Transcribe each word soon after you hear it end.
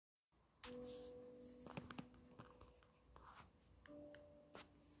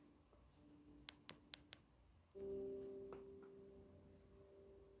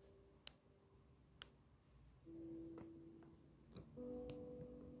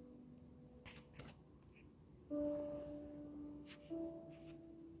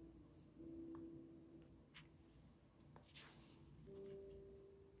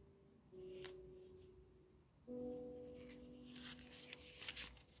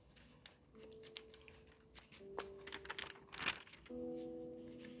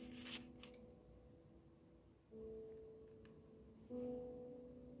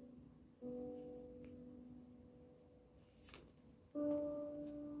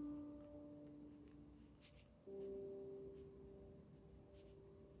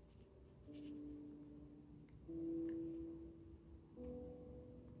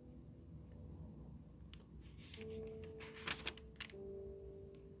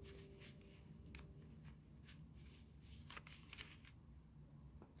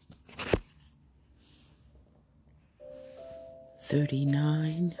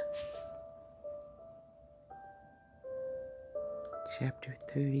39, chapter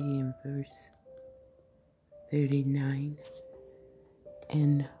 30 and verse 39.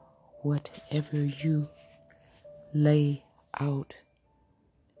 And whatever you lay out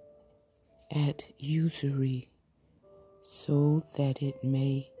at usury, so that it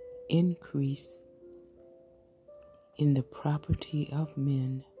may increase in the property of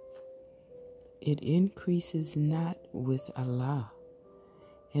men, it increases not with Allah.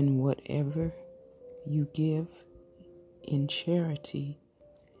 And whatever you give in charity,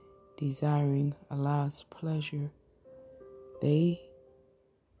 desiring Allah's pleasure,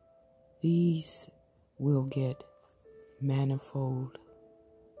 these will get manifold.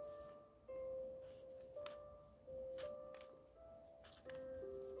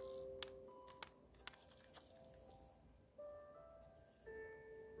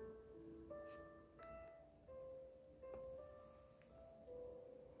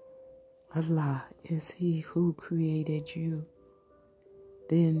 Allah is He who created you.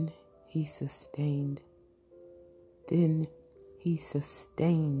 Then He sustains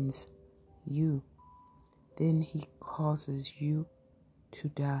you. Then He causes you to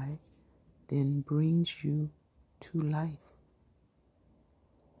die, then brings you to life.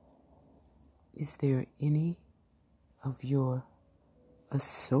 Is there any of your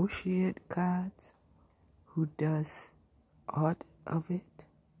associate gods who does aught of it?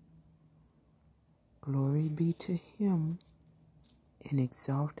 Glory be to Him, and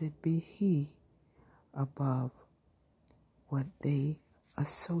exalted be He above what they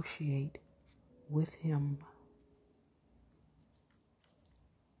associate with Him.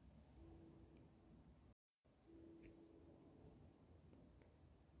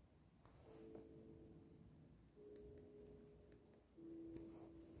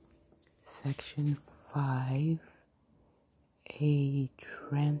 Section 5, a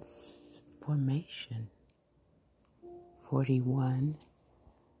transformation. 41,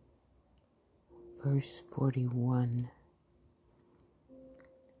 verse 41.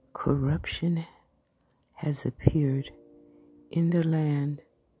 Corruption has appeared in the land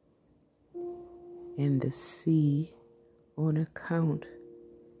and the sea on account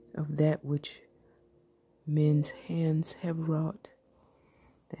of that which men's hands have wrought,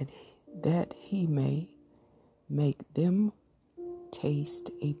 that he may make them taste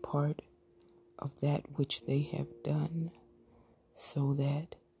a part of that which they have done, so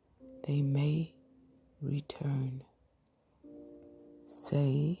that they may return.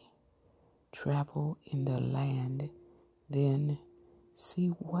 Say, travel in the land, then see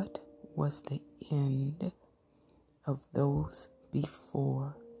what was the end of those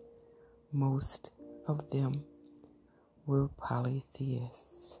before. Most of them were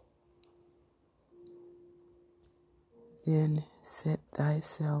polytheists. Then set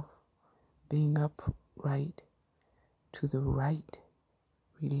thyself, being upright, to the right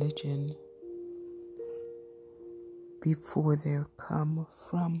religion, before there come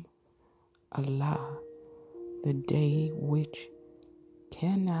from Allah the day which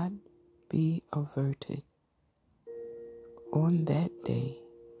cannot be averted. On that day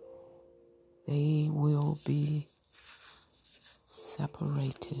they will be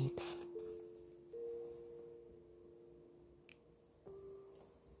separated.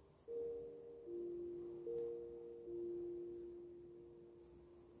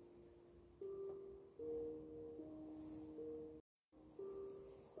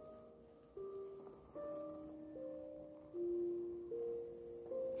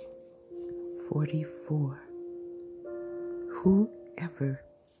 Whoever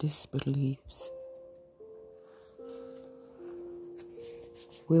disbelieves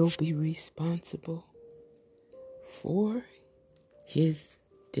will be responsible for his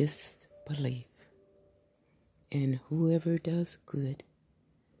disbelief, and whoever does good,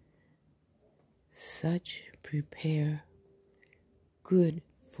 such prepare good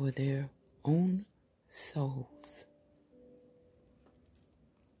for their own souls.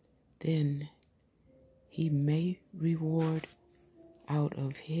 Then He may reward out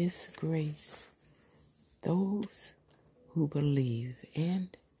of His grace those who believe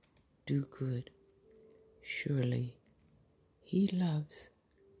and do good. Surely He loves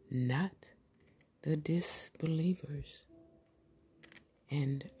not the disbelievers.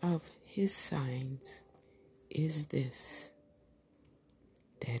 And of His signs is this,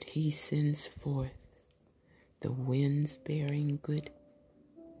 that He sends forth the winds bearing good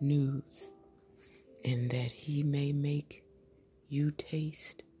news, and that He may make you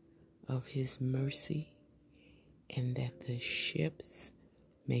taste of His mercy, and that the ships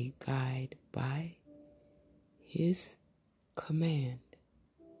may guide by His command,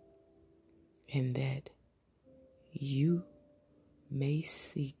 and that you may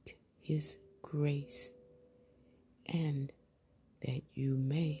seek His grace, and that you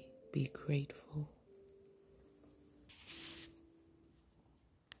may be grateful.